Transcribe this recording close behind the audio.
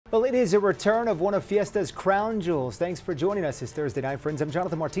Well, it is a return of one of Fiesta's crown jewels. Thanks for joining us this Thursday night, friends. I'm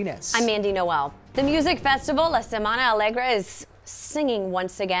Jonathan Martinez. I'm Mandy Noel. The music festival, La Semana Alegre, is singing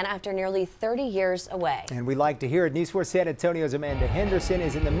once again after nearly 30 years away. And we like to hear it. News 4 San Antonio's Amanda Henderson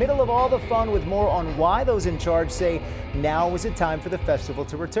is in the middle of all the fun with more on why those in charge say now is the time for the festival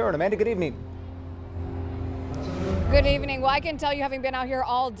to return. Amanda, good evening. Good evening. Well, I can tell you, having been out here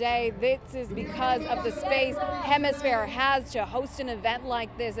all day, this is because of the space Hemisphere has to host an event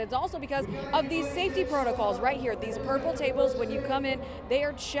like this. It's also because of these safety protocols right here. These purple tables, when you come in, they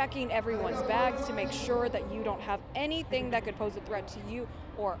are checking everyone's bags to make sure that you don't have anything that could pose a threat to you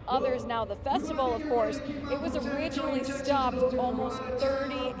or others. Now, the festival, of course, it was originally stopped almost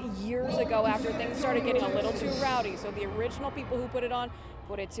 30 years ago after things started getting a little too rowdy. So the original people who put it on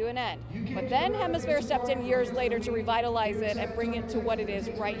put it to an end. But then Hemisphere stepped in years later to revitalize it and bring it to what it is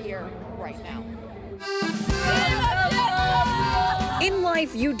right here, right now. In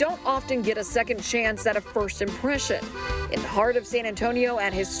life, you don't often get a second chance at a first impression. In the heart of San Antonio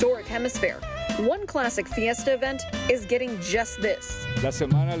at historic Hemisphere, one classic Fiesta event is getting just this. La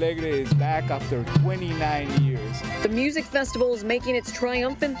Semana Alegre is back after 29 years. The music festival is making its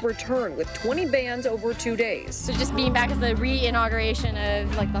triumphant return with 20 bands over 2 days. So just being back as the re-inauguration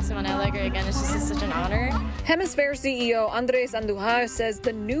of La Semana Alegre again is just such an honor. Hemisphere CEO Andres Andujar says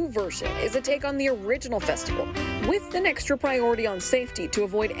the new version is a take on the original festival, with an extra priority on safety to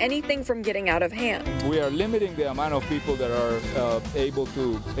avoid anything from getting out of hand. We are limiting the amount of people that are able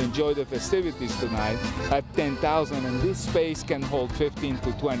to enjoy the festivities tonight at 10,000, and this space can hold 15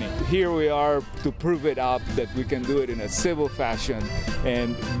 to 20. Here we are to prove it up that we can do it in a civil fashion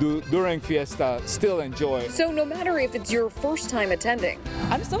and during Fiesta still enjoy. So no matter if it's your first time attending,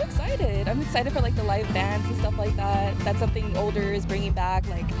 I'm so excited. I'm excited for like the live bands and stuff like that. That's something older is bringing back,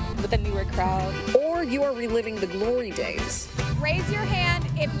 like with a newer crowd. Or you are reliving the glory days. Raise your hand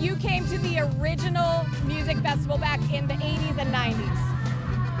if you came to the original music festival back in the 80s and 90s.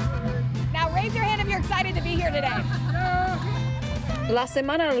 Now raise your hand if you're excited to be here today. La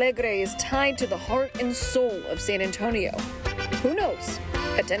Semana Alegre is tied to the heart and soul of San Antonio. Who knows?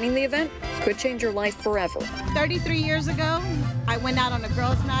 Attending the event could change your life forever. 33 years ago, I went out on a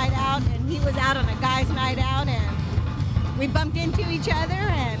girls' night out, and he was out on a guys' night out, and we bumped into each other,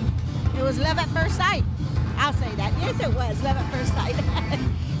 and it was love at first sight. I'll say that. Yes, it was love at first sight.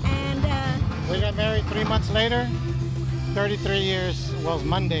 And we got married 3 months later. 33 years was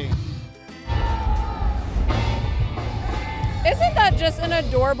Monday. Isn't that just an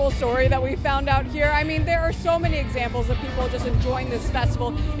adorable story that we found out here? I mean, there are so many examples of people just enjoying this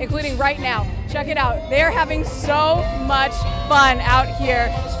festival, including right now. Check it out. They're having so much fun out here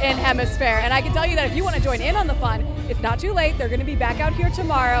in Hemisphere. And I can tell you that if you want to join in on the fun, it's not too late. They're going to be back out here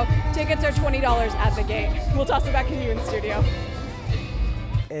tomorrow. Tickets are $20 at the gate. We'll toss it back to you in the studio.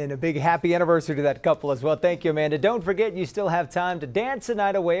 And a big happy anniversary to that couple as well. Thank you, Amanda. Don't forget, you still have time to dance the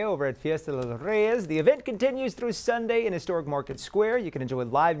night away over at Fiesta de los Reyes. The event continues through Sunday in Historic Market Square. You can enjoy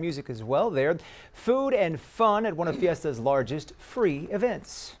live music as well there. Food and fun at one of Fiesta's largest free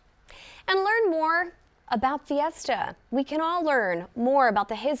events. And learn more about Fiesta. We can all learn more about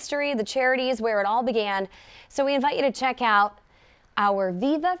the history, the charities, where it all began. So we invite you to check out our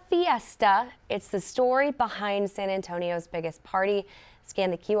Viva Fiesta. It's the story behind San Antonio's biggest party.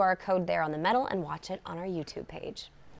 Scan the QR code there on the medal and watch it on our YouTube page.